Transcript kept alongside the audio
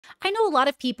I know a lot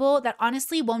of people that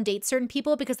honestly won't date certain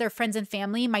people because their friends and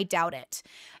family might doubt it.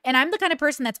 And I'm the kind of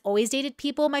person that's always dated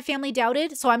people my family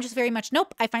doubted. So I'm just very much,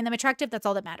 nope, I find them attractive. That's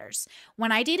all that matters.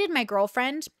 When I dated my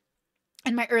girlfriend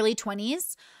in my early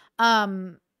 20s,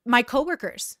 my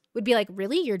coworkers would be like,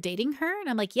 really? You're dating her? And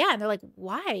I'm like, yeah. And they're like,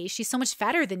 why? She's so much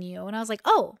fatter than you. And I was like,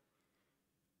 oh,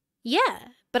 yeah.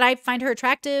 But I find her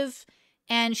attractive.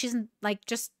 And she's like,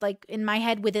 just like in my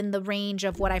head within the range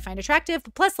of what I find attractive.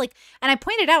 But plus, like, and I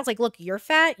pointed out, it's like, look, you're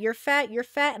fat, you're fat, you're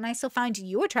fat. And I still find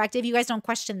you attractive. You guys don't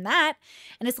question that.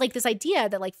 And it's like this idea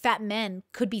that like fat men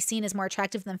could be seen as more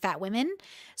attractive than fat women.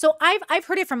 So I've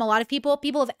heard it from a lot of people.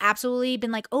 People have absolutely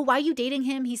been like, oh, why are you dating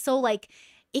him? He's so like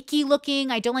icky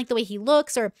looking. I don't like the way he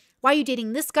looks. Or why are you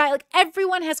dating this guy? Like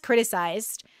everyone has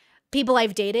criticized people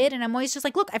I've dated. And I'm always just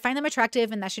like, look, I find them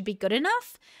attractive and that should be good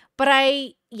enough. But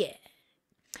yeah.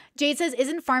 Jade says,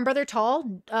 isn't Farm Brother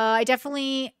tall? I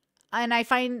definitely a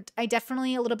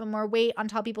little bit more weight on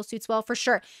tall people suits well, for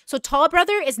sure. So Tall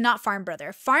Brother is not Farm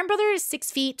Brother. Farm Brother is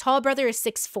 6 feet. Tall Brother is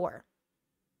 6'4".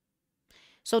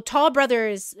 So Tall Brother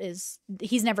is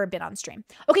he's never been on stream.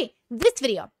 Okay, this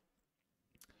video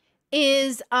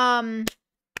is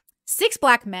 6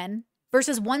 black men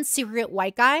versus 1 secret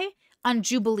white guy on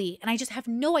Jubilee. And I just have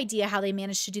no idea how they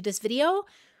managed to do this video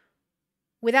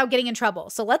without getting in trouble.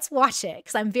 So let's watch it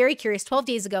because I'm very curious. 12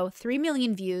 days ago, 3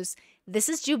 million views. This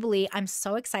is Jubilee. I'm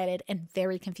so excited and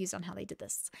very confused on how they did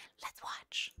this. Let's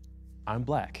watch. I'm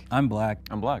black. I'm black.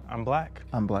 I'm black. I'm black.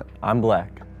 I'm black. I'm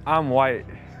black. I'm white.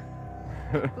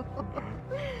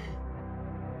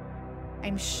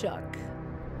 I'm shook.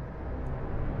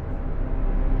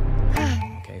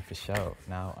 Okay, for sure.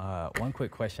 Now, one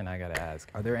quick question I gotta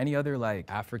ask. Are there any other like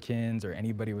Africans or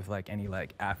anybody with like any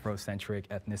like Afrocentric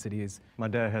ethnicities? My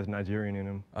dad has Nigerian in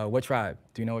him. What tribe?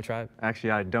 Do you know what tribe?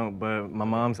 Actually, I don't, but my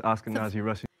mom's Ashkenazi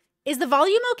Russian Is the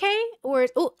volume okay? Or,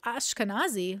 oh,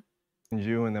 Ashkenazi.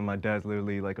 Jew, and then my dad's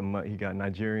literally like a mutt. He got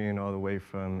Nigerian all the way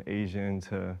from Asian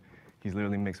to, he's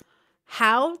literally mixed.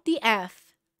 How the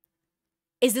F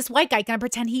is this white guy gonna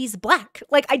pretend he's black?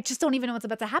 Like, I just don't even know what's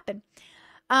about to happen.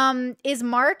 Is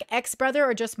Mark ex-brother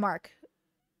or just Mark?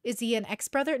 Is he an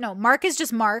ex-brother? No, Mark is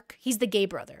just Mark. He's the gay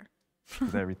brother.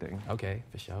 Is everything. Okay,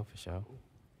 for sure, for sure.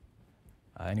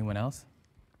 Anyone else?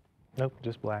 Nope,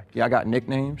 just black. Yeah, I got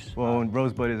nicknames. Well,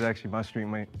 Rosebud is actually my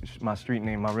street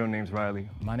name. My real name's Riley.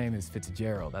 My name is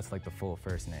Fitzgerald. That's like the full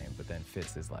first name, but then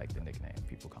Fitz is like the nickname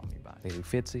people call me by. They do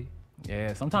Fitzy?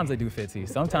 Yeah, sometimes they do Fitzy.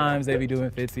 Sometimes they be doing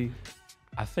Fitzy.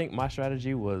 I think my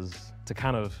strategy was to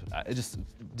kind of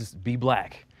just be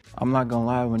black. I'm not gonna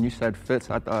lie, when you said fits,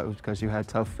 I thought it was because you had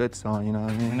tough fits on, you know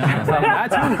what I mean? No,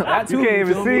 that too. You can't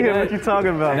even see him. What you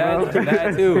talking about, bro?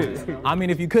 That too. I mean,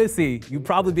 if you could see, you'd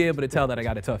probably be able to tell that I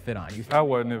got a tough fit on. That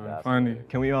wasn't even funny.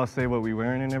 Can we all say what we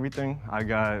wearing and everything? I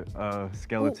got a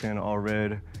skeleton, all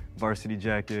red, varsity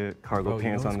jacket, cargo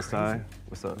pants on the side.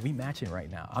 What's up? We matching right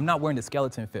now. I'm not wearing the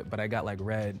skeleton fit, but I got like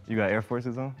red. You got Air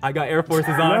Forces on? I got Air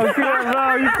Forces on.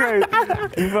 No, you crazy.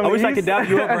 I wish I could dap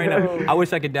you up right now. I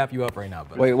wish I could dap you up right now.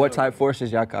 But Wait, what type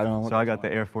forces y'all got on? So I got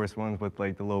the Air Force ones with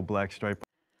like the little black stripe.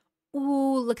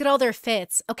 Ooh, look at all their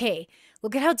fits. Okay,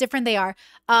 look at how different they are.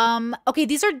 Okay,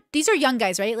 these are young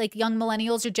guys, right? Like young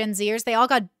millennials or Gen Zers. They all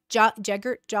got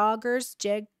joggers.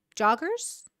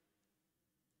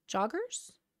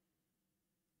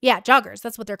 Yeah, joggers.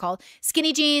 That's what they're called.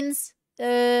 Skinny jeans,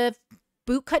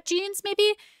 boot cut jeans,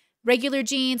 maybe regular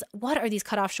jeans. What are these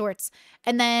cutoff shorts?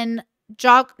 And then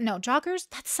joggers.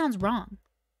 That sounds wrong.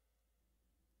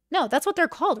 No, that's what they're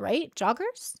called, right?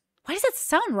 Joggers. Why does that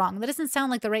sound wrong? That doesn't sound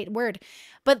like the right word.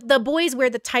 But the boys wear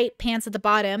the tight pants at the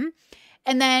bottom.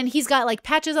 And then he's got like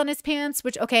patches on his pants,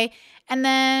 which, okay. And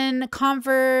then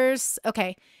Converse.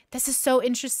 Okay. This is so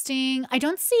interesting. I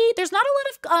don't see, there's not a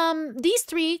lot of, these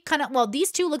three kind of, well, these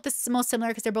two look the most similar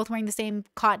because they're both wearing the same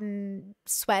cotton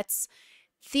sweats.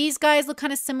 These guys look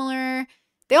kind of similar.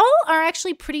 They all are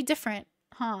actually pretty different,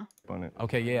 huh?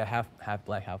 Okay, yeah, half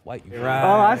black, half white. You Right.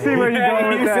 Oh, I see where you're going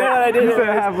with You that. said what I did. You said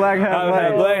half black, half white.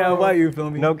 Half black, half white, you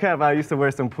feel me? No cap, I used to wear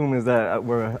some Pumas that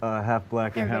were half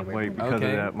black and half white because of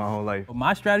Okay. that my whole life.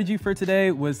 My strategy for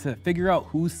today was to figure out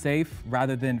who's safe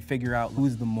rather than figure out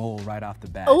who's the mole right off the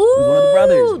bat. Ooh, who's one of the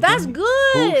brothers? That's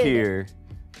good. Who here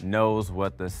knows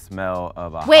what the smell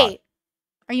of a Wait,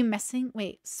 are you messing?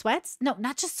 Wait, sweats? No,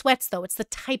 not just sweats though. It's the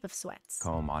type of sweats.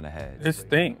 comb on the head? It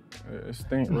stink. It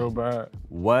stink real bad.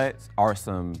 What are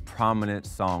some prominent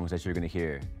songs that you're gonna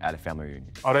hear at a family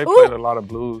reunion? Oh, they played a lot of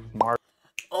blues.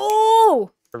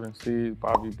 Oh! Marvin Seed,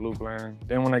 Bobby Blue Bland.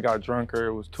 Then when they got drunker,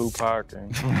 it was Tupac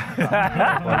and stuff like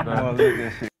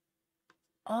that.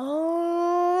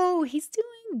 Oh, Ooh, he's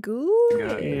doing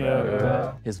good.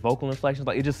 Yeah. His vocal inflections,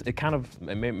 like it kind of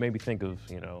made me think of,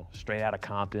 you know, Straight Outta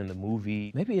Compton, the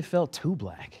movie. Maybe it felt too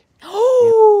black.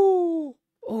 Oh,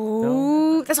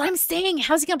 that's what I'm saying.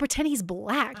 How's he gonna pretend he's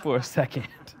black? For a second.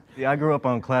 Yeah, I grew up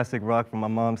on classic rock from my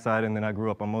mom's side, and then I grew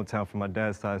up on Motown from my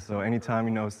dad's side. So anytime,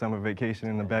 you know, summer vacation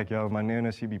in the backyard with my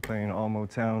nana, she'd be playing all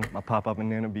Motown. My pop-up and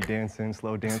nana be dancing,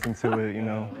 slow dancing to it, you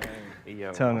know.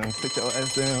 Telling them, sit your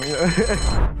ass down.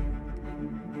 Yeah.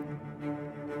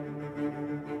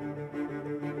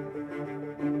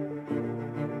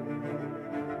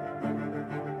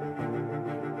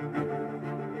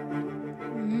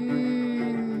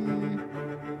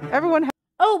 Everyone.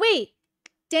 Oh, wait.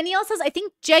 Danielle says, I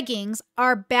think jeggings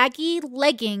are baggy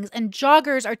leggings and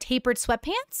joggers are tapered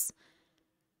sweatpants.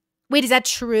 Wait, is that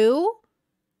true?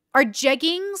 Are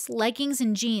jeggings leggings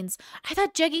and jeans? I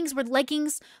thought jeggings were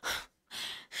leggings.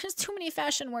 There's too many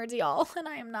fashion words, y'all, and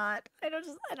I am not. I don't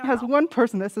Has know. one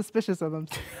person that's suspicious of them.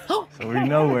 So we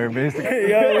know where, basically.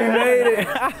 Yeah, we made it.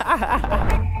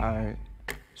 All right.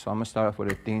 So I'm gonna start off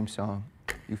with a theme song.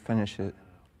 You finish it.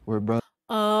 We're brothers.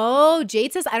 Oh,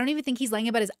 Jade says, I don't even think he's lying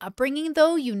about his upbringing,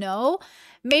 though, you know?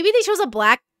 Maybe they chose a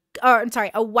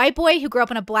white boy who grew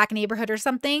up in a black neighborhood or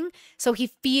something, so he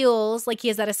feels like he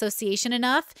has that association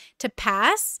enough to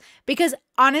pass. Because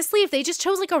honestly, if they just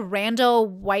chose like a rando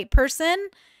white person,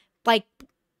 like,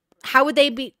 they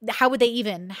would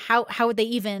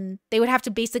have to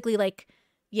basically like,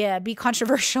 yeah, be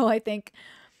controversial, I think.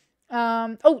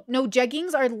 Oh, no,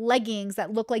 jeggings are leggings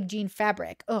that look like jean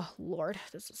fabric. Oh, Lord,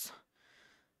 this is...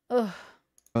 Ugh.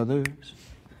 Brothers.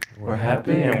 We're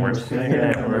happy and we're singing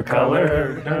and we're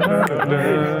colored.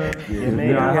 Give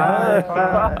me a high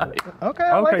five.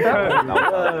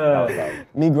 Okay.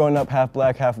 Me growing up half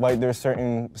black, half white, there's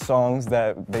certain songs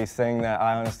that they sang that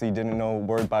I honestly didn't know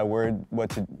word by word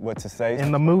what to say.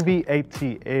 In the movie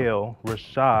ATL,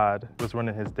 Rashad was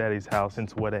running his daddy's house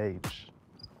since what age?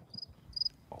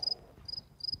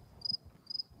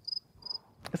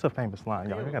 It's a famous line,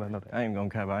 y'all. You gotta know that. I ain't gonna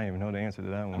cap, I didn't even know the answer to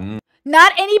that one.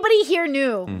 Not anybody here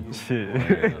knew. Shit.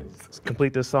 Let's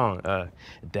complete this song.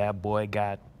 That boy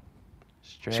got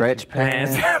Stretch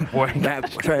pants. Boy got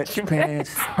Stretch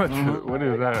pants. What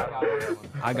is that?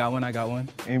 I got one.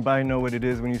 Anybody know what it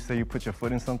is when you say you put your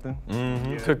foot in something?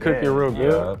 To cook it real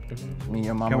good. Me and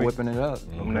your mama whipping it up.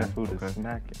 That food is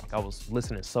smacking. I was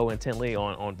listening so intently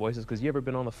on voices, because you ever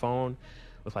been on the phone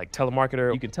with like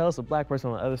telemarketer? You can tell it's a black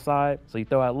person on the other side, so you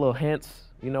throw out little hints,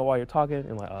 you know, while you're talking,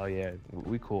 and like, oh yeah,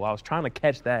 we cool. I was trying to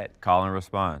catch that. Call and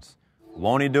response.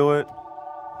 Won't he do it?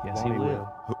 Yes, he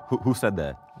will. Who said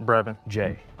that? Brevin.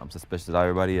 Jay. I'm suspicious of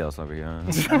everybody else over here.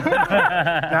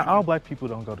 Now, all black people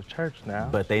don't go to church now.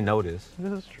 But they know this.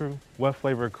 This is true. What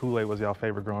flavor of Kool-Aid was y'all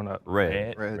favorite growing up?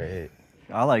 Red. Red.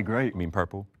 I like grape. You mean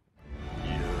purple?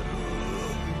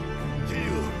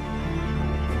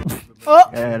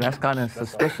 Yeah, that's kind of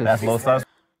suspicious. That's low sus.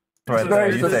 Right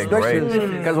there. You said great.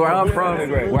 Because where I'm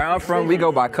from, we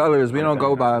go by colors. We don't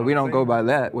go by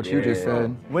that. What you just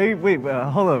said. Wait,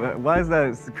 hold up. Why is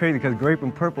that crazy? Because grape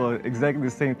and purple are exactly the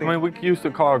same thing. I mean, we used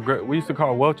to call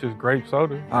Welch's grape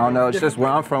soda. I don't know. It's just where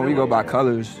I'm from. We go by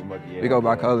colors. We go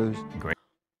by colors.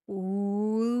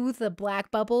 Ooh, the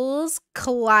black bubbles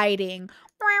colliding.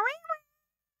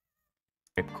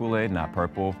 Kool-Aid, not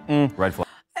purple. Red flag.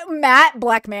 Matt,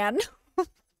 black man.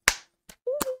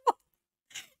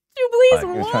 You please, He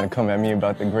was trying to come at me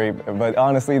about the grape, but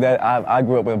honestly, that I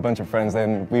grew up with a bunch of friends,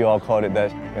 and we all called it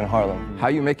that in Harlem. How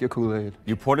you make your Kool-Aid?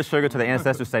 You pour the sugar to the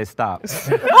ancestors, say stop.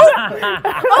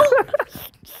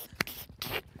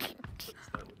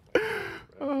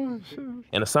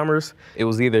 In the summers, it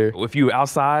was either if you were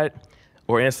outside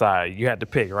or inside, you had to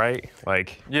pick, right?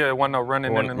 Like, Yeah, it wasn't no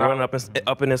running in and out. running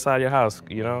up and inside your house,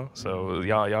 you know? So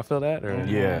y'all feel that? Or?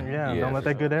 Yeah, don't let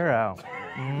that good air out.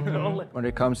 When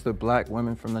it comes to black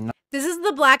women from the This is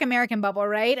the black American bubble,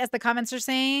 right? As the comments are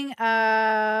saying,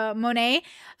 Monet.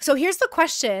 So here's the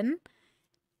question.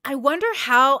 I wonder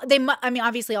how I mean,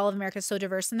 obviously all of America is so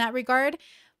diverse in that regard,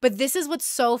 but this is what's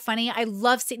so funny. I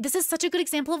love seeing, this is such a good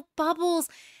example of bubbles.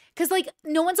 Because, like,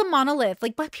 no one's a monolith.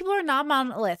 Like, black people are not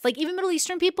monolith. Like, even Middle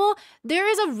Eastern people, there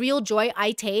is a real joy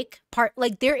I take part.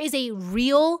 Like, there is a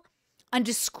real,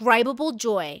 undescribable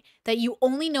joy that you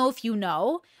only know if you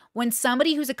know when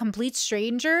somebody who's a complete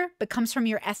stranger but comes from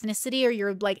your ethnicity or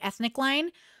your, like, ethnic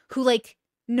line who, like,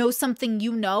 knows something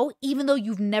you know, even though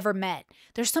you've never met.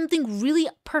 There's something really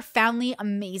profoundly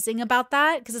amazing about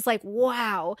that because it's like,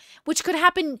 wow, which could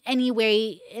happen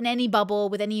anyway in any bubble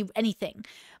with anything.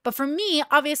 But for me,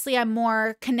 obviously, I'm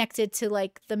more connected to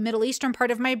like the Middle Eastern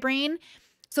part of my brain.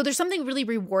 So there's something really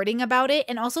rewarding about it.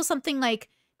 And also something like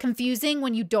confusing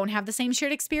when you don't have the same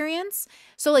shared experience.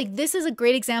 So like this is a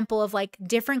great example of like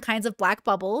different kinds of black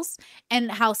bubbles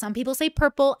and how some people say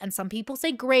purple and some people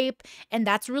say grape, and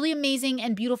that's really amazing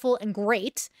and beautiful and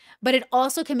great, but it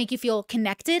also can make you feel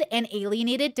connected and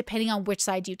alienated depending on which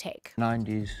side you take.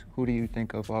 90s, who do you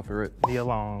think of off of it? Nia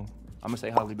Long. I'm gonna say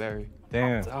Halle Berry.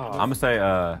 Damn. I'm gonna say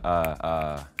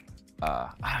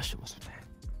shit, what's her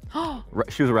name?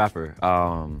 She was a rapper.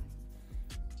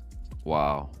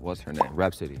 Wow, what's her name?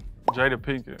 Rhapsody. Jada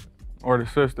Pinkett, or the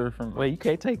sister from. Wait, you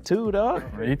can't take two, dog.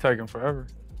 He taking forever.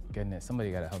 Goodness,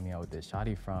 somebody gotta help me out with this.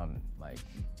 Shawty from like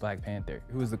Black Panther,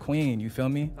 who was the queen, you feel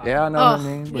me? Yeah, I know her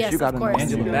name, but yes, you gotta of know. course.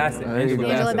 Angela Bassett.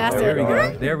 Angela Bassett. There we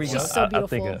go. There we go. She's so I beautiful.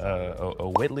 think a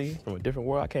Whitley from A Different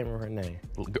World. I can't remember her name.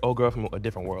 Old girl from A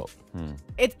Different World.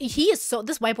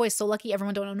 This white boy is so lucky.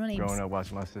 Everyone don't know no names. Growing up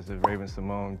watching my sisters, Raven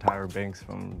Simone, Tyra Banks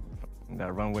from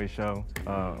that runway show.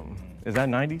 Is that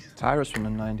 90s? Tyra's from the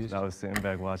 90s. I was sitting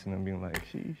back watching them being like,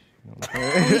 sheesh.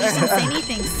 He just didn't say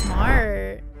anything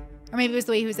smart. Or maybe it was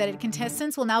the way he was edited.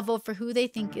 Contestants will now vote for who they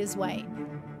think is white.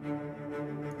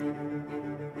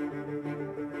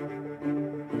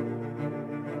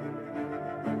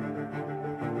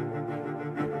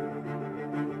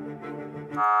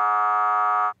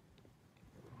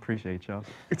 Appreciate y'all.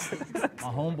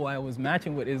 My homeboy I was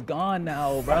matching with is gone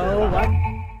now, bro. What?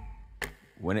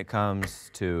 When it comes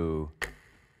to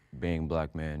being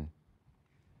black men,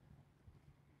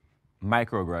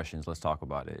 microaggressions, let's talk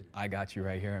about it. I got you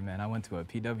right here, man. I went to a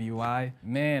PWI.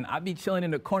 Man, I be chilling in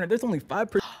the corner. There's only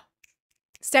 5%.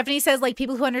 Stephanie says, like,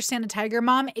 people who understand a tiger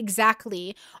mom,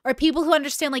 exactly. Or people who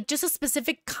understand, like, just a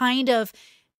specific kind of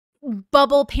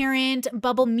bubble parent,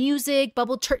 bubble music,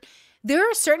 bubble church. There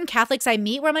are certain Catholics I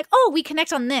meet where I'm like, oh, we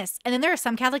connect on this. And then there are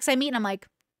some Catholics I meet and I'm like,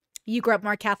 you grew up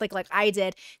more Catholic like I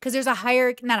did. Because there's a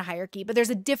hierarchy, not a hierarchy, but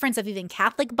there's a difference of even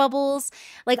Catholic bubbles.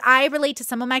 Like I relate to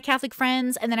some of my Catholic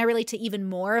friends and then I relate to even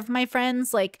more of my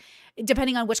friends, like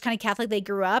depending on which kind of Catholic they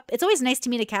grew up. It's always nice to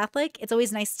meet a Catholic. It's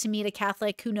always nice to meet a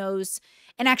Catholic who knows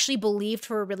and actually believed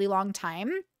for a really long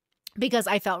time, because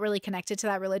I felt really connected to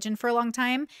that religion for a long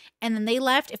time. And then they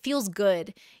left. It feels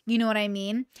good. You know what I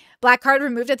mean? Black card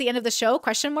removed at the end of the show?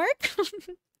 Question mark?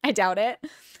 I doubt it.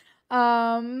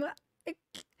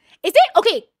 Is it,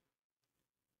 okay,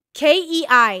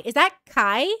 K-E-I, is that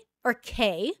Kai or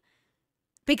K?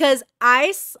 Because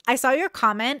I saw your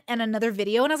comment in another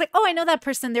video and I was like, oh, I know that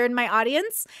person. They're in my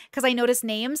audience because I notice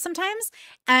names sometimes.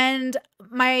 And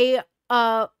my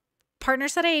partner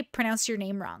said I pronounced your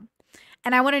name wrong.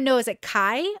 And I want to know, is it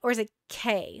Kai or is it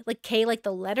K? Like K like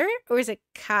the letter, or is it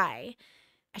Kai?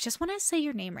 I just want to say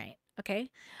your name right, okay?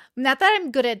 Not that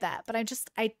I'm good at that, but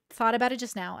I thought about it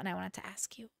just now and I wanted to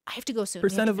ask you. I have to go soon.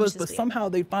 Percent of us, but somehow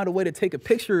they find a way to take a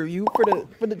picture of you for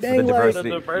the dang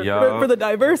diversity. for the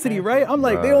diversity, right? I'm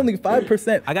like, they only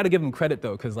 5%. I gotta give them credit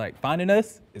though, cause like finding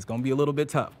us is gonna be a little bit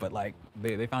tough, but like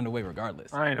they found a way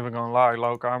regardless. I ain't even gonna lie,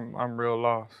 Loke. I'm real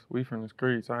lost. We from the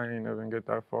streets. I ain't even get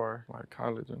that far, like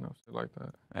college and shit like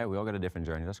that. Hey, we all got a different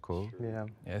journey. That's cool. Yeah.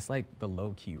 Yeah, it's like the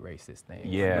low-key racist thing.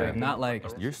 Yeah. Like, not like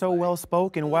You're so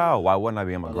well-spoken. Wow. Why wouldn't I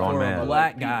be? I'm a grown for man. a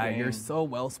black guy, you're so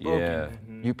well-spoken. Yeah.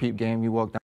 You peep game, you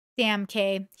walk Damn,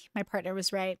 Kay. My partner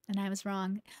was right and I was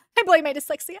wrong. I blame my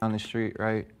dyslexia. down the street,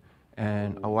 right?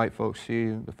 And a white folks see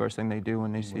you, the first thing they do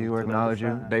when they see you or acknowledge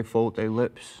you, they fold their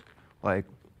lips, like,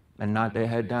 and nod their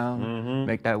head down,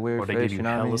 make that weird Or they face, give you you know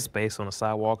what I hella mean? space on the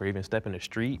sidewalk or even step in the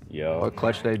street. Or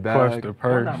clutch their Clutch bag. the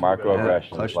purse.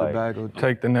 Microaggressions. Clutch the bag. Or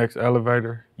Take the next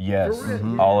elevator. Yes.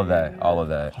 All of that. All of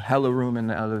that. hella room in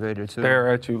the elevator, too. Stare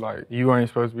at you like you ain't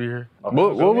supposed to be here.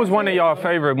 What was one of y'all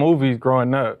favorite movies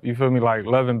growing up? You feel me? Like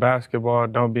Loving Basketball,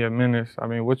 Don't Be a Menace. I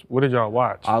mean, what did y'all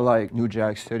watch? I like New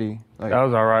Jack City. Like, That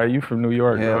was all right. You from New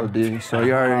York, yeah, bro. dude. So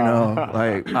you already know.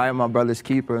 Like, I am my brother's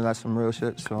keeper, and that's some real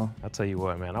shit, so. I'll tell you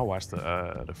what, man. I watched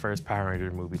the first Power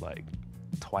Rangers movie like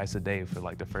twice a day for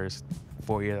like the first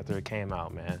 4 years after it came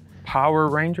out, man. Power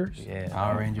Rangers? Yeah.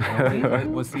 Power Rangers.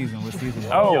 What season? What season?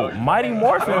 Oh, Mighty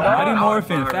Morphin. Mighty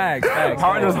Morphin. Facts.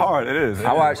 Power Rangers hard. It is.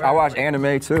 I watch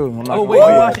anime, too. I'm not Oh gonna wait,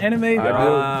 lie. you watch anime?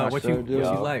 I What sure you do.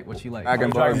 like? What you like? Dragon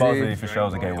Dragon Ball Ball Z. Z for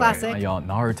shows that game. Classic. Y'all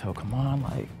Naruto, come on,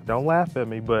 like. Don't laugh at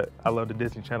me, but I love the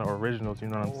Disney Channel originals, you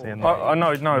know what I'm saying? Oh,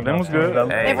 no, that was good.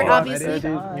 Hey, Obviously.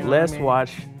 let's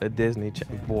watch a Disney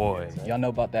channel. Boy. Y'all know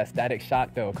about that Static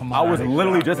Shock though, come I on. was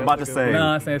literally just about to say.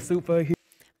 Nah, I'm saying super.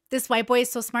 This white boy is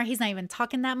so smart. He's not even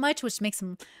talking that much, which makes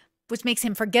him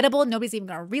forgettable. Nobody's even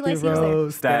gonna realize he was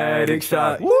there. Static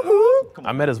Shock.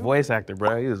 I met his voice actor,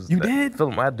 bro. He was, You did?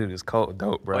 My dude is cold,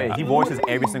 dope, bro. Wait, he voices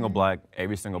every single black,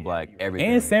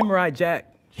 everything. And Samurai Jack.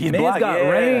 He's Man's black, got yeah.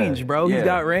 range, bro. He's Yeah.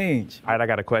 got range. All right, I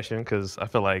got a question because I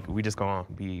feel like we just gonna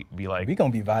be like We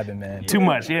gonna be vibing, man. too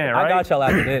much, yeah, right? I got y'all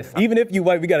after this. Even if you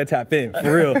white, we gotta tap in,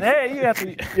 for real. Hey, you have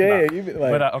to. Yeah, you be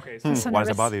like. But okay, so Why does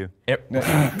it bother you? you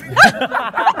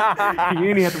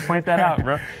didn't have to point that out,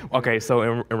 bro. Okay, so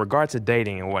in regard to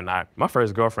dating and whatnot, my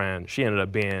first girlfriend, she ended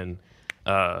up being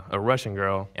a Russian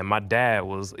girl, and my dad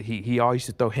was he always used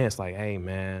to throw hints like, "Hey,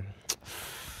 man,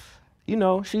 you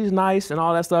know, she's nice and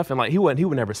all that stuff." And like he would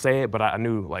never say it, but I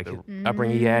knew like his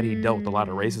upbringing he had, he dealt with a lot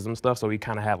of racism stuff, so he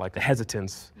kind of had like the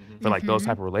hesitance for like those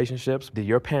type of relationships. Did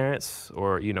your parents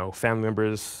or family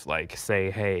members like say,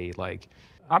 "Hey, like"?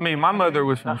 I mean, my mother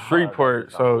was from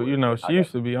Shreveport, so, you know, she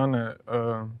used to be on that.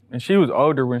 And she was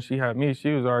older when she had me.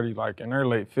 She was already, like, in her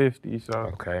late 50s,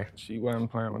 so Okay. she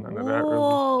wasn't playing with none of that, really.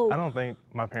 Whoa. I don't think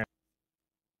my parents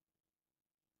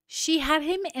She had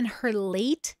him in her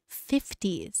late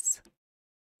 50s.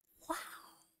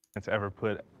 ever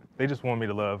put, they just want me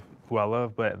to love who I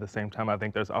love, but at the same time, I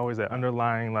think there's always that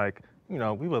underlying, like,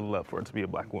 we would love for it to be a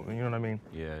black woman, you know what I mean?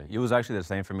 Yeah, it was actually the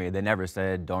same for me. They never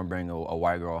said don't bring a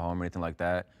white girl home or anything like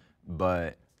that,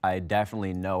 but I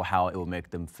definitely know how it will make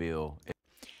them feel.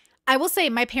 I will say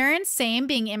my parents, same,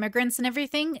 being immigrants and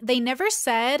everything, they never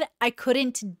said I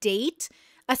couldn't date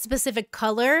a specific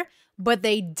color, but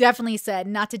they definitely said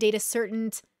not to date a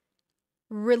certain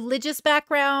religious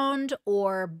background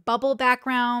or bubble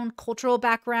background, cultural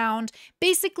background.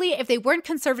 Basically, if they weren't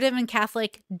conservative and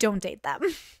Catholic, don't date them.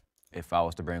 If I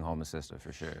was to bring home a sister,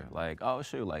 for sure. Like, oh,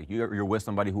 shoot, like, you're with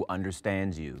somebody who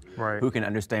understands you. Right. Who can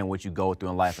understand what you go through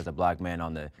in life as a black man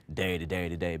on the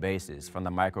day-to-day basis, from the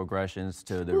microaggressions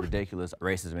to the ridiculous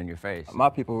racism in your face. My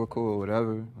people were cool with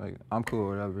whatever. Like, I'm cool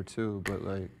with whatever, too. But,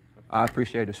 like, I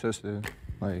appreciate a sister,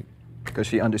 like, because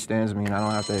she understands me and I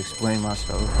don't have to explain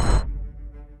myself.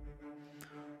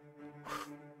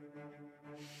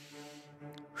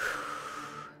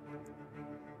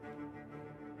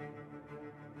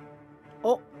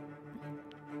 Oh.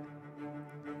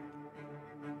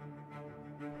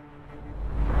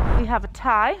 We have a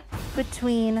tie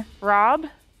between Rob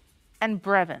and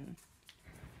Brevin.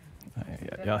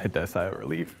 Y'all hit that sigh of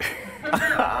relief.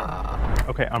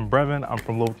 Okay, I'm Brevin. I'm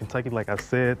from Louisville, Kentucky, like I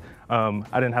said. I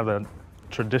didn't have a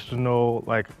traditional,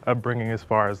 like, upbringing as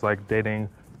far as, like, dating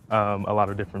a lot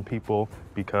of different people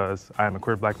because I am a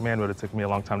queer black man, but it took me a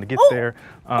long time to get there.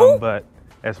 But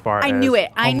as far as... I knew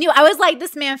it. I was like,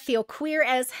 this man feel queer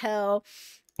as hell.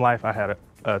 life, I had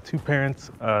two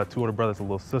parents, two older brothers, a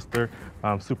little sister,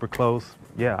 super close.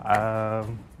 Yeah,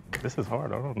 this is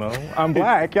hard, I don't know. I'm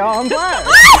black, y'all, I'm black.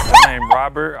 My name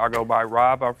Robert, I go by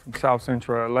Rob. I'm from South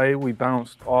Central LA. We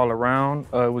bounced all around.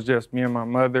 It was just me and my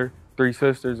mother, 3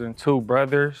 sisters and 2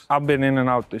 brothers. I've been in and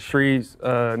out the streets,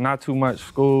 not too much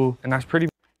school, and that's pretty.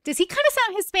 Does he kind of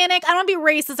sound Hispanic? I don't want to be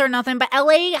racist or nothing, but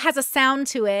LA has a sound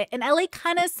to it. And LA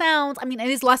kind of sounds, I mean, it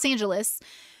is Los Angeles.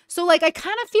 So, like, I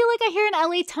kind of feel like I hear an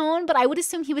LA tone, but I would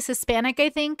assume he was Hispanic, I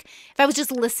think. If I was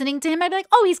just listening to him, I'd be like,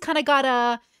 oh, he's kind of got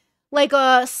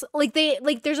there's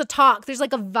a talk, there's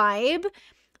like a vibe.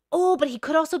 Oh, but he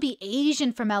could also be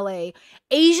Asian from LA.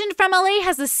 Asian from LA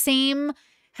has the same,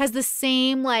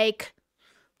 like,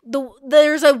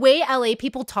 there's a way LA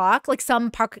people talk, like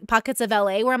some pockets of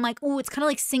LA where I'm like, oh, it's kind of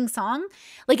like sing-song.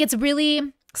 Like, it's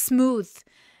really smooth.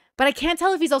 But I can't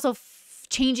tell if he's also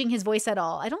changing his voice at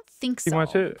all. I don't think so. Pretty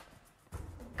much it.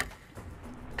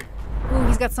 Ooh,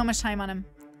 he's got so much time on him.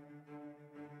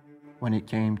 When it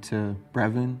came to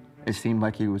Brevin, it seemed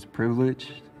like he was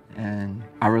privileged, and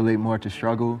I relate more to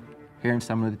struggle. Hearing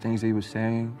some of the things he was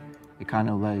saying, it kind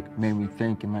of like made me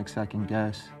think and like second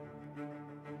guess.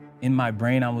 In my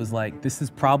brain, I was like, this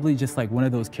is probably just like one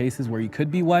of those cases where he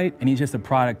could be white and he's just a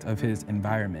product of his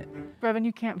environment. Brevin,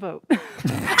 you can't vote. Brevin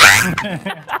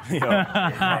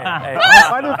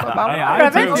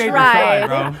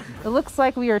tried. It looks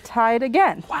like we are tied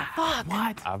again. What?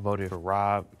 I voted for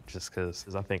Rob just because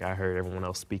I think I heard everyone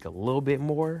else speak a little bit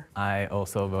more. I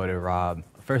also voted Rob.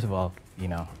 First of all, you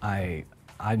know,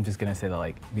 I'm just gonna say that,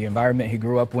 like, the environment he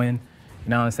grew up in, you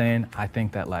know what I'm saying? I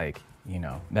think that, like, you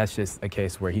know, that's just a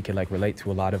case where he could, like, relate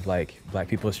to a lot of, like, black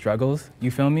people's struggles,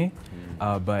 you feel me?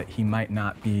 But he might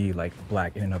not be, like,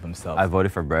 black in and of himself. I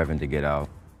voted for Brevin to get out.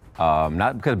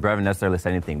 Not because Brevin necessarily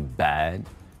said anything bad,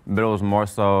 but it was more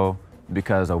so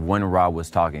because of when Rob was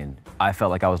talking, I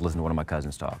felt like I was listening to one of my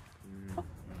cousins talk.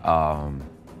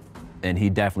 And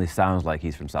he definitely sounds like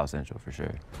he's from South Central, for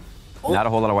sure. Not a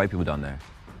whole lot of white people down there.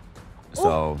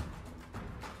 So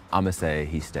I'm gonna say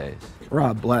he stays.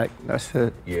 Rob Black, that's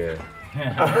it. Yeah.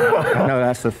 I know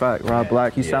that's a fact. Rob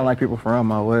Black, he sound like people from around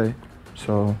my way.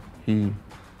 So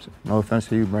no offense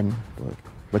to you, Brittany, but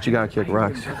But you gotta kick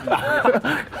rocks.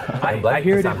 I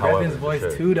hear it in Brevin's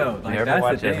voice too, though. Like,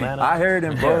 that's the thing. I hear it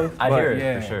in both. I hear it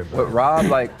yeah. for sure. But Rob,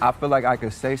 like, I feel like I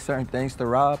could say certain things to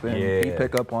Rob and he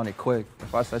pick up on it quick.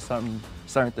 If I say certain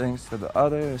things to the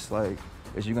other, it's like,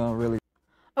 is you gonna really?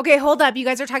 Okay, hold up. You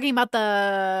guys are talking about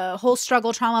the whole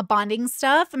struggle, trauma, bonding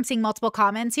stuff. I'm seeing multiple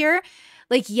comments here.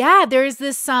 Like, yeah, there's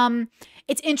this,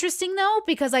 it's interesting though,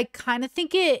 because I kind of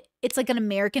think it's like an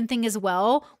American thing as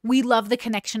well. We love the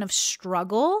connection of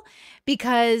struggle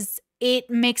because it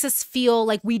makes us feel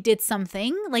like we did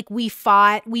something, like we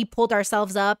fought, we pulled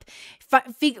ourselves up,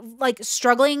 like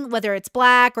struggling, whether it's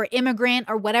Black or immigrant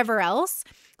or whatever else.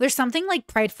 There's something like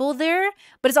prideful there,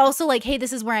 but it's also like, hey,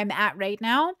 this is where I'm at right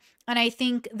now. And I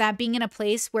think that being in a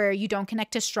place where you don't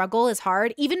connect to struggle is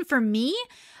hard. Even for me,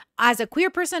 as a queer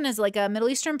person, as like a Middle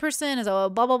Eastern person, as a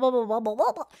blah, blah, blah, blah, blah, blah,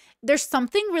 blah, blah. There's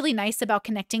something really nice about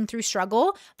connecting through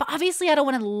struggle, but obviously I don't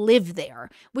want to live there,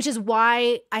 which is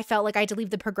why I felt like I had to leave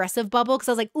the progressive bubble because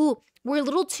I was like, ooh, we're a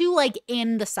little too like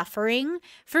in the suffering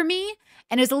for me.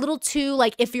 And it was a little too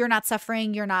like, if you're not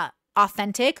suffering, you're not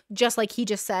authentic, just like he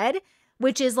just said,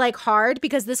 which is like hard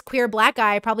because this queer Black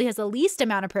guy probably has the least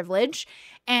amount of privilege.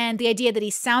 And the idea that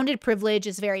he sounded privileged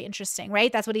is very interesting,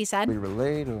 right? That's what he said. We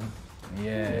relate or?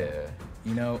 Yeah.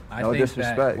 You know, I No think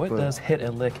disrespect. that, What does hit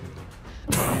and lick mean?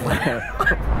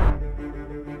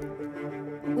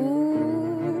 Ooh.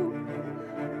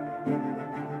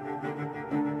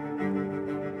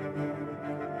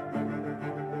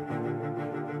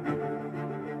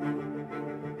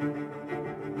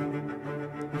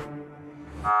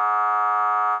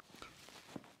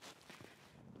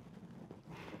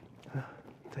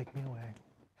 Take me away.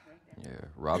 Yeah,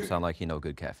 Rob sound like he know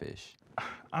good catfish.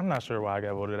 I'm not sure why I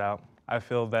got voted out. I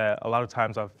feel that a lot of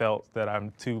times I've felt that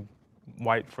I'm too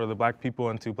white for the Black people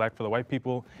and too Black for the white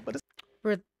people. But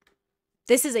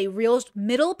This is a real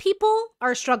middle people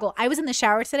are a struggle. I was in the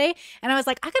shower today and I was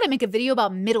like, I gotta make a video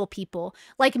about middle people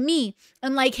like me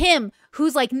and like him,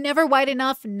 who's like never white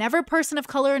enough, never person of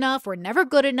color enough, or never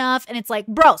good enough. And it's like,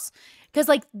 bros, because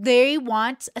like they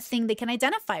want a thing they can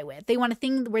identify with. They want a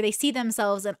thing where they see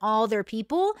themselves and all their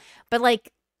people. But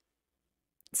like,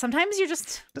 sometimes you're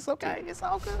just, it's okay, it's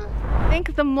all good. I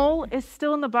think the mole is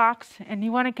still in the box and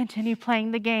you want to continue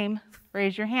playing the game.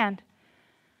 Raise your hand.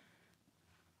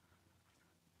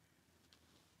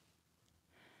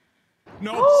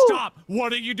 No, stop!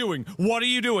 What are you doing? What are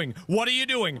you doing? What are you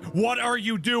doing? What are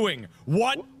you doing?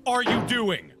 What are you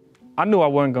doing? I knew I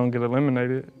wasn't gonna get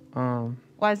eliminated.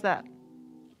 Why is that?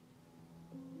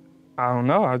 I don't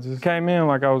know. I just came in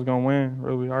like I was gonna win.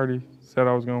 Really, I already said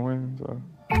I was gonna win. So.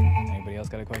 Anybody else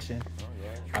got a question?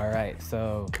 All right,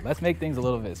 so let's make things a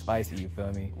little bit spicy. You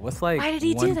feel me? What's like Why did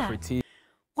he do one that? critique?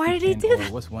 Why did he do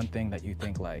that? What's one thing that you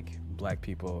think like Black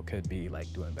people could be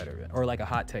like doing better in, or like a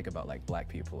hot take about like Black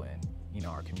people and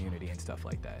our community and stuff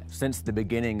like that? Since the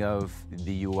beginning of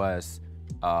the U.S.,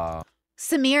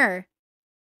 Samir,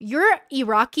 you're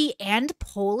Iraqi and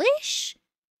Polish?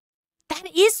 That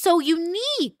is so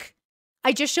unique.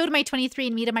 I just showed my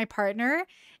 23andMe to my partner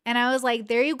and I was like,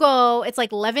 there you go. It's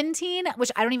like Levantine,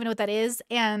 which I don't even know what that is.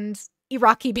 And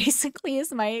Iraqi basically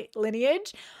is my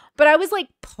lineage. But I was like,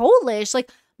 Polish,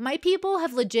 like my people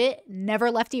have legit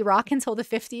never left Iraq until the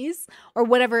 50s or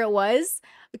whatever it was.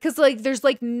 Because like, there's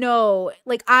like no,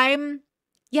 like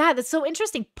yeah, that's so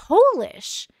interesting.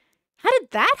 Polish. How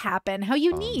did that happen? How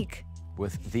unique.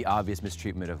 with the obvious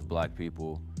mistreatment of Black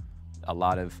people, a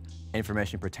lot of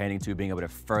information pertaining to being able to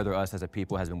further us as a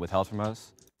people has been withheld from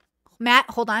us. Matt,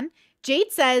 hold on.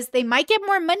 Jade says they might get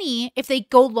more money if they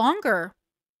go longer.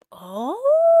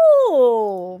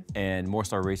 Oh. And more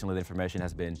so recently, the information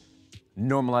has been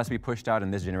normalized to be pushed out,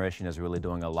 and this generation is really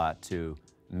doing a lot to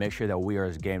make sure that we are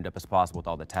as gamed up as possible with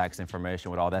all the tax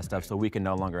information, with all that stuff, so we can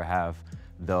no longer have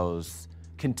those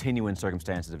continuing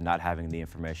circumstances of not having the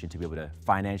information to be able to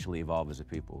financially evolve as a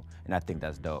people. And I think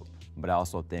that's dope. But I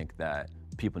also think that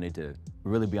people need to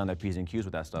really be on their P's and Q's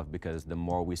with that stuff, because the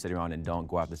more we sit around and don't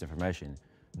go after this information,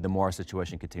 the more our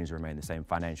situation continues to remain the same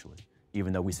financially.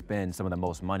 Even though we spend some of the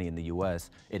most money in the US,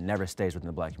 it never stays within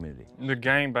the Black community. The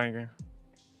gang banging.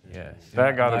 Yeah.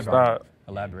 That gotta stop.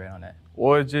 Elaborate on that.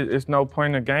 Well, it's no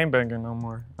point in gang banging no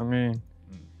more. I mean,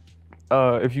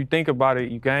 if you think about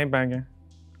it, you gang banging,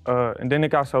 and then it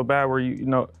got so bad where you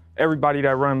know everybody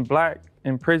that run Black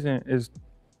in prison is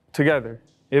together,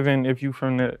 even if you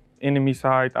from the enemy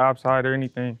side, the op side, or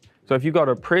anything. So if you go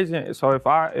to prison, so if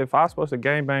I supposed to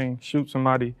gang bang, shoot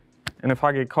somebody, and if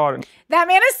I get caught, that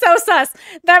man is so sus.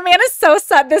 That man is so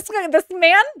sus.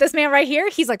 This man right here,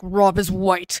 he's like, Rob is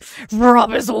white.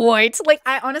 Rob is white. Like,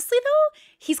 I honestly though,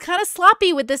 he's kind of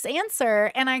sloppy with this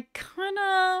answer, and I kind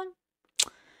of,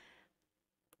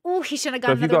 ooh, he shouldn't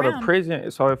have So gotten if you another go round. to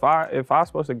prison, so if I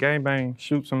supposed to gangbang,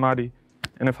 shoot somebody,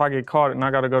 and if I get caught and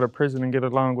I got to go to prison and get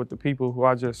along with the people who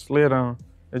I just slid on,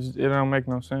 it don't make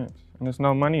no sense, and there's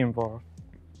no money involved.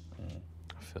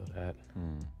 I feel that.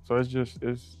 So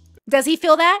it's. Does he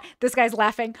feel that? This guy's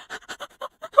laughing. Oh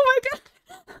my God.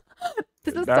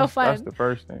 This is so fun. That's the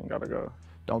first thing. Gotta go.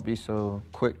 Don't be so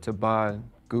quick to buy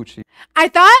Gucci. I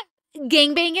thought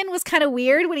gangbanging was kind of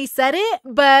weird when he said it,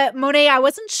 but Monet, I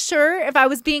wasn't sure if I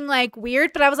was being like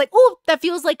weird, but I was like, oh, that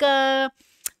feels like I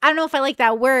don't know if I like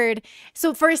that word.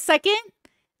 So for a second,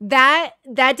 that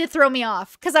did throw me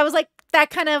off because I was like, that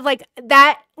kind of like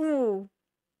that, ooh.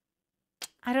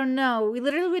 I don't know. We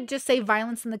literally would just say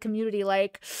violence in the community.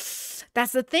 Like,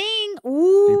 that's the thing.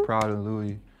 Ooh. Be proud of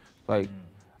Louis. Like,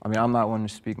 I mean, I'm not one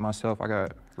to speak myself. I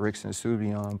got Ricks and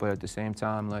Subi on, but at the same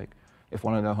time, like, if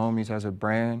one of the homies has a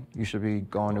brand, you should be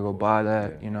going to go buy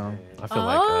that, you know? I feel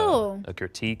like a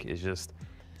critique is just,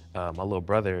 my little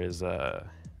brother is,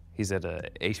 he's at a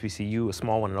HBCU, a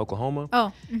small one in Oklahoma.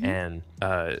 Oh. And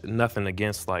nothing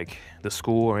against like the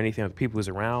school or anything, the people who's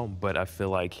around, but I feel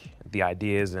like the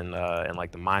ideas and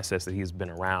like the mindsets that he's been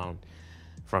around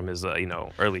from his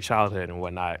early childhood and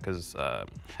whatnot, because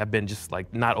have been just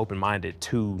like not open-minded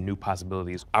to new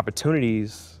possibilities.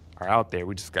 Opportunities are out there.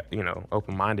 We just got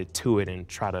open-minded to it and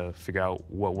try to figure out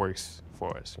what works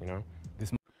for us.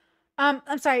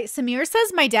 I'm sorry. Samir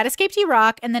says my dad escaped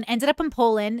Iraq and then ended up in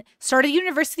Poland, started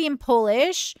university in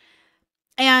Polish,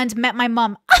 and met my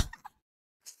mom. That's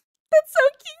so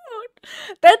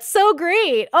cute. That's so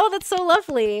great. Oh, that's so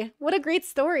lovely. What a great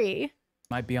story.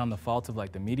 Might be on the fault of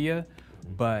like the media,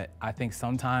 but I think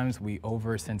sometimes we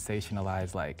over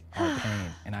sensationalize like our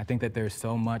pain. And I think that there's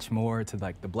so much more to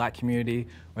like the Black community,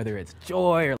 whether it's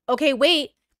joy or. Okay,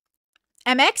 wait.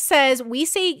 MX says we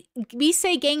say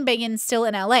gangbanging still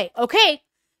in LA. Okay,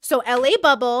 so LA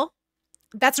bubble,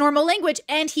 that's normal language,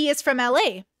 and he is from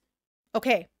LA.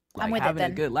 Okay, like I'm with it having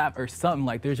then. a good laugh or something.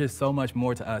 Like there's just so much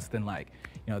more to us than like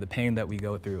the pain that we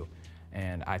go through,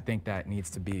 and I think that needs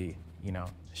to be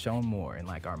shown more in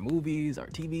like our movies, our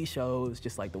TV shows,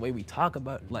 just like the way we talk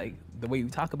about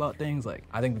things. Like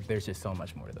I think that there's just so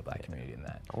much more to the Black community than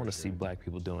that. I want to see Black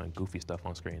people doing goofy stuff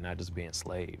on screen, not just being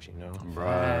slaves,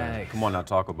 Right. Come on now,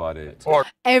 talk about it.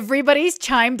 Everybody's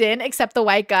chimed in except the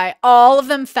white guy. All of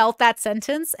them felt that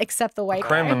sentence except the white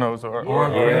Criminals guy.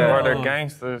 or they're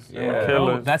gangsters, killers.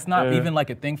 No, that's not even like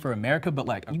a thing for America, but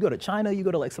like you go to China, you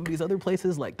go to like some of these other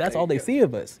places, like that's all they see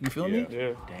of us. You feel me?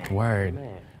 Yeah. Word.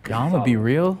 Y'all, I'm gonna be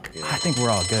real. I think we're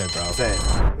all good, bro.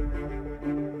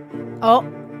 Oh.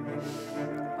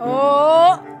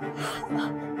 Oh.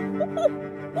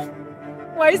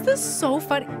 Why is this so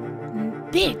funny?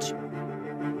 Bitch.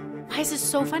 Why is this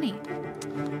so funny?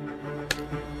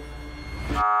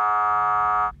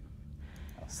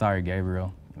 Sorry,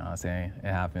 Gabriel. You know what I'm saying?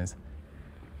 It happens.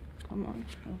 Come on,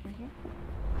 over here.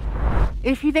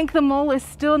 If you think the mole is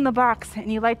still in the box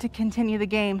and you'd like to continue the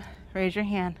game, raise your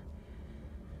hand.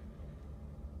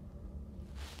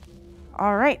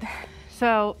 All right,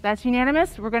 so that's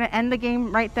unanimous. We're gonna end the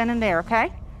game right then and there,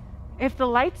 okay? If the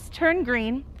lights turn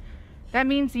green, that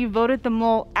means you voted the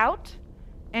mole out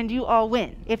and you all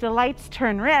win. If the lights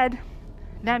turn red,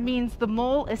 that means the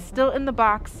mole is still in the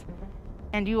box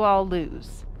and you all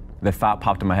lose. The thought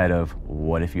popped in my head of,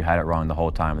 what if you had it wrong the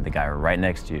whole time and the guy right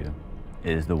next to you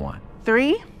is the one?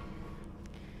 3,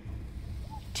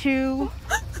 2,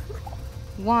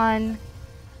 1.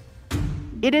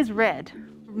 It is red.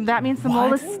 That means the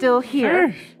mole is still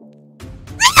here.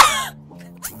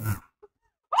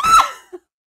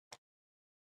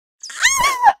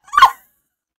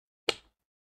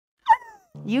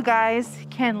 You guys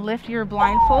can lift your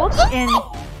blindfolds in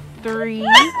 3,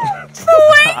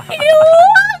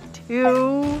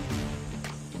 2,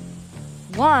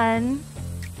 1.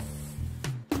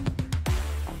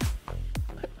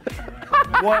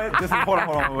 What? This is, hold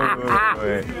on,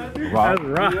 wait. Rob.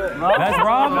 That's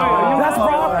Rob. That's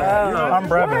Rob. I'm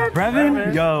Brevin.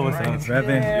 Brevin? Yo, what's up,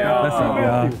 Brevin? What's up,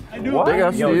 y'all? Big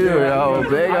ups to you, yo.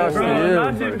 Big ups to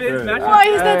you. Why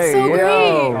is that so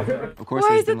great? Of course, Why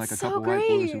there's is been it like a so couple white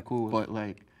boys who great? cool, but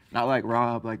like not like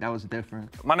Rob. Like that was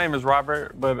different. My name is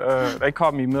Robert, but they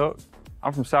call me Milk.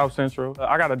 I'm from South Central.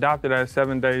 I got adopted at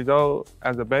 7 days old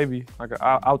as a baby, like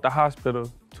out the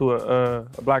hospital to a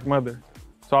Black mother.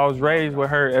 So I was raised with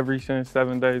her ever since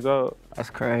 7 days old. That's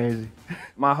crazy.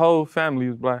 My whole family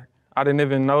was Black. I didn't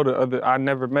even know I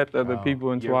never met the other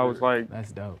people until I was like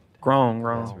That's dope. grown.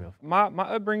 That's real. My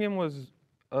upbringing was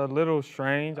a little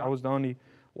strange. I was the only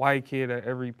white kid at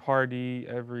every party,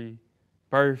 every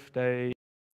birthday.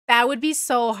 That would be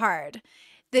so hard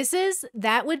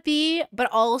That would be, but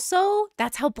also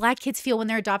that's how Black kids feel when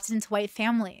they're adopted into white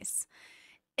families.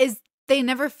 Is they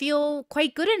never feel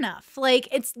quite good enough. Like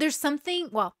there's something,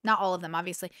 well, not all of them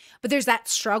obviously, but there's that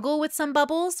struggle with some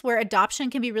bubbles where adoption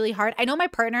can be really hard. I know my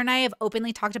partner and I have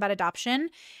openly talked about adoption,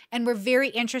 and we're very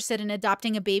interested in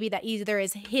adopting a baby that either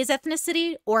is his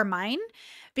ethnicity or mine,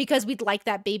 because we'd like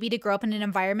that baby to grow up in an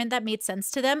environment that made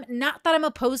sense to them. Not that I'm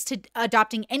opposed to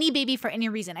adopting any baby for any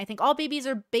reason. I think all babies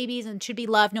are babies and should be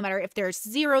loved no matter if they're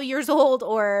 0 years old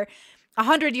or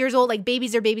 100 years old. Like,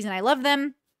 babies are babies and I love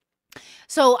them.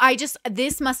 So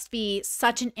this must be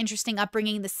such an interesting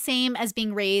upbringing, the same as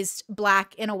being raised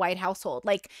Black in a white household.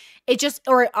 Like,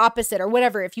 or opposite or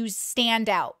whatever. If you stand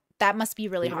out, that must be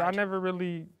really hard. That never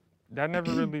really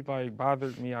like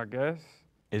bothered me, I guess.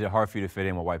 Is it hard for you to fit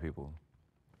in with white people?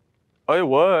 Oh, it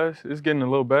was. It's getting a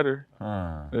little better.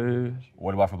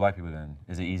 What about for Black people then?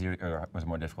 Is it easier or was it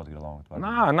more difficult to get along with Black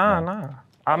people? Nah.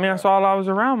 I mean, that's all I was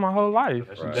around my whole life.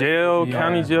 Right. Jail,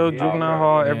 county jail, juvenile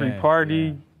hall, every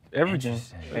party. Everything.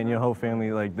 And your whole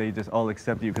family, like, they just all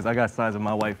accept you, because I got sides of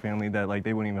my white family that, like,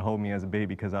 they wouldn't even hold me as a baby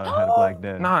because I had a Black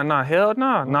dad. Hell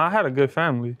nah. I had a good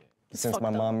family. Since my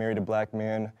mom married a Black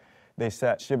man, they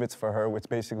sat shivets for her, which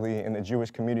basically in the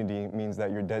Jewish community means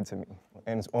that you're dead to me.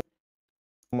 And it's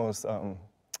almost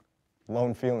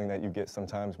lone feeling that you get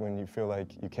sometimes when you feel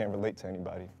like you can't relate to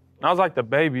anybody. I was like the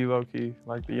baby, low-key,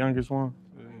 like the youngest one.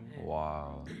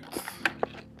 Wow.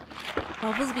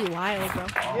 Bubbles be wild, bro.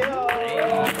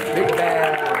 Big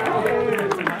bad.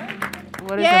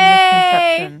 What is a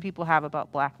misconception people have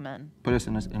about Black men? Put us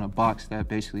in a box that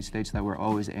basically states that we're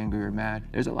always angry or mad.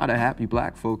 There's a lot of happy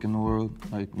Black folk in the world.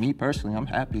 Like, me personally, I'm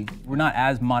happy. We're not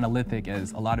as monolithic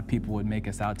as a lot of people would make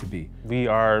us out to be. We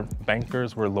are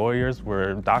bankers, we're lawyers,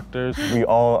 we're doctors. We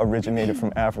all originated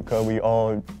from Africa. We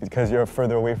all, because you're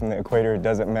further away from the equator, it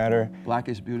doesn't matter. Black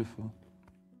is beautiful.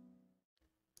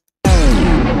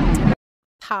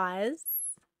 Pause.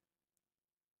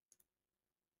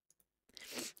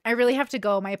 I really have to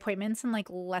go. My appointment's in like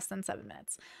less than 7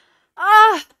 minutes.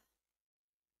 That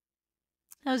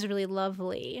was really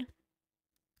lovely.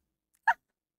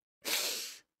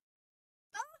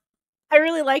 I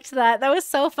really liked that. That was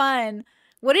so fun.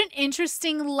 What an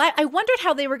interesting life. I wondered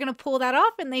how they were going to pull that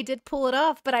off, and they did pull it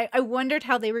off, but I wondered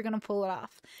how they were going to pull it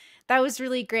off. That was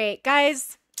really great.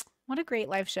 Guys, what a great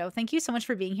live show. Thank you so much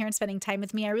for being here and spending time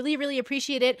with me. I really, really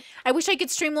appreciate it. I wish I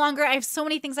could stream longer. I have so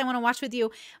many things I want to watch with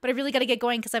you, but I really got to get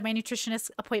going because I have my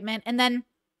nutritionist appointment. And then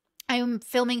I'm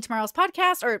filming tomorrow's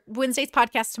podcast, or Wednesday's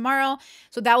podcast tomorrow.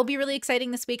 So that will be really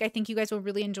exciting this week. I think you guys will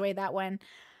really enjoy that one.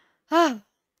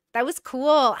 That was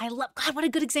cool. God, what a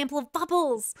good example of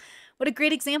bubbles. What a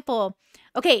great example.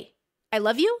 Okay, I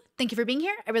love you. Thank you for being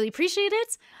here. I really appreciate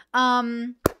it.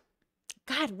 God,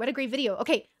 what a great video.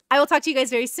 Okay, I will talk to you guys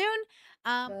very soon.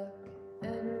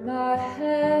 In my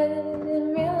head,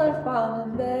 in real life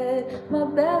I'm in bed, my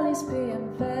belly's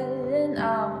being fed and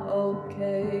I'm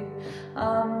okay.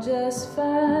 I'm just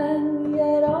fine,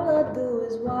 yet all I do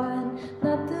is whine.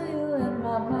 Not to you in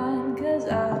my mind, cause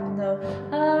I know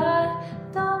I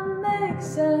don't make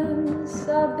sense.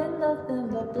 I've been nothing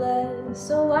but blessed,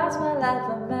 so why's my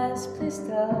life a mess? Please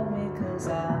tell me, cause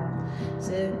I'm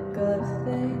sick of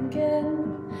thinking.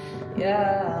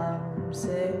 Yeah, I'm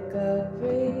sick of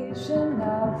reaching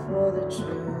out for the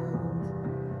truth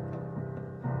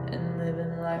and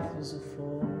living life as a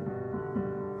fool.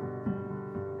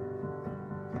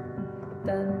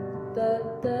 Dun, da,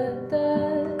 da, da,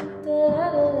 da, da,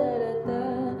 da, da.